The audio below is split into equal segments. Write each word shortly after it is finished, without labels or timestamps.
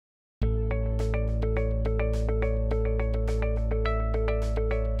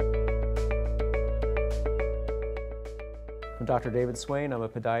I'm Dr. David Swain. I'm a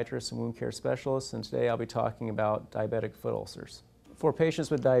podiatrist and wound care specialist, and today I'll be talking about diabetic foot ulcers. For patients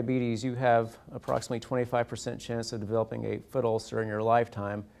with diabetes, you have approximately 25% chance of developing a foot ulcer in your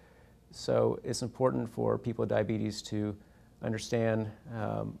lifetime, so it's important for people with diabetes to understand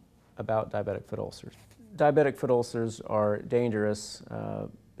about diabetic foot ulcers. Diabetic foot ulcers are dangerous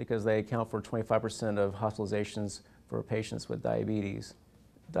because they account for 25% of hospitalizations for patients with diabetes.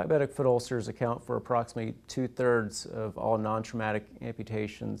 Diabetic foot ulcers account for approximately 2/3 of all non-traumatic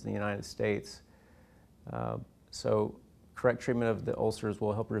amputations in the United States. So correct treatment of the ulcers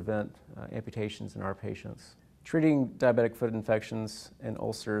will help prevent amputations in our patients. Treating diabetic foot infections and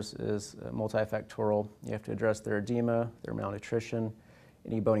ulcers is multifactorial. You have to address their edema, their malnutrition,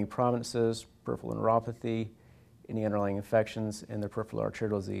 any bony prominences, peripheral neuropathy, any underlying infections, and their peripheral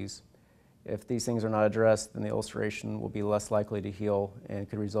arterial disease. If these things are not addressed, then the ulceration will be less likely to heal and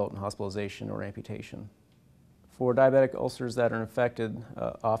could result in hospitalization or amputation. For diabetic ulcers that are infected,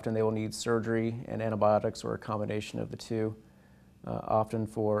 often they will need surgery and antibiotics or a combination of the two, often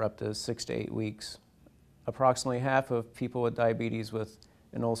for up to 6 to 8 weeks. Approximately half of people with diabetes with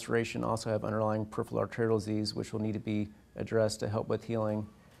an ulceration also have underlying peripheral arterial disease, which will need to be addressed to help with healing.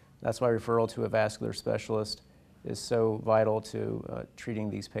 That's why referral to a vascular specialist is so vital to treating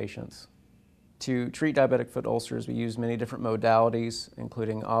these patients. To treat diabetic foot ulcers, we use many different modalities,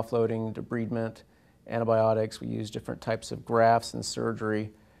 including offloading, debridement, antibiotics. We use different types of grafts and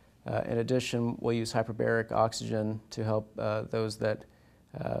surgery. In addition, we'll use hyperbaric oxygen to help those that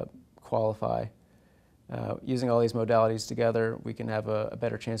qualify. Using all these modalities together, we can have a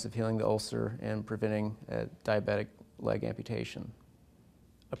better chance of healing the ulcer and preventing a diabetic leg amputation.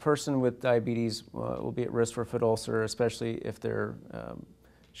 A person with diabetes will be at risk for a foot ulcer, especially if their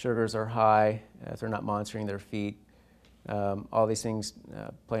sugars are high, if they're not monitoring their feet. All these things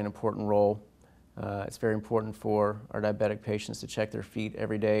play an important role. It's very important for our diabetic patients to check their feet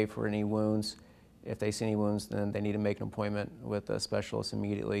every day for any wounds. If they see any wounds, then they need to make an appointment with a specialist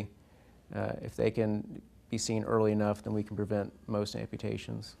immediately. If they can be seen early enough, then we can prevent most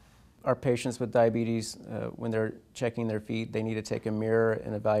amputations. Our patients with diabetes, when they're checking their feet, they need to take a mirror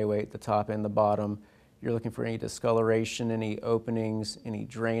and evaluate the top and the bottom. You're looking for any discoloration, any openings, any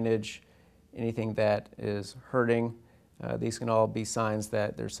drainage, anything that is hurting. These can all be signs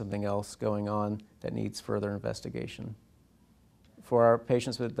that there's something else going on that needs further investigation. For our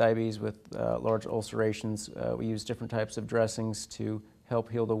patients with diabetes with large ulcerations, we use different types of dressings to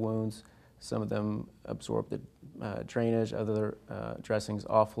help heal the wounds. Some of them absorb the drainage, other dressings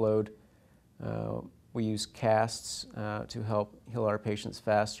offload. We use casts to help heal our patients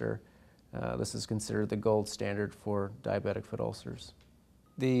faster. This is considered the gold standard for diabetic foot ulcers.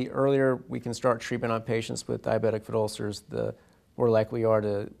 The earlier we can start treatment on patients with diabetic foot ulcers, the more likely we are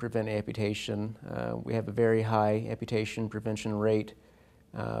to prevent amputation. We have a very high amputation prevention rate,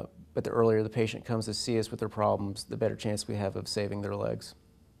 but the earlier the patient comes to see us with their problems, the better chance we have of saving their legs.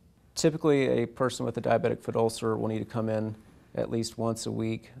 Typically, a person with a diabetic foot ulcer will need to come in at least once a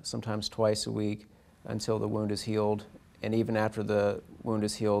week, sometimes twice a week, until the wound is healed. And even after the wound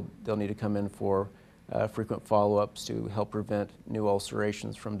is healed, they'll need to come in for frequent follow-ups to help prevent new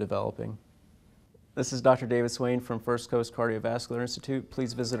ulcerations from developing. This is Dr. David Swain from First Coast Cardiovascular Institute.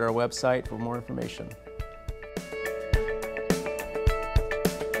 Please visit our website for more information.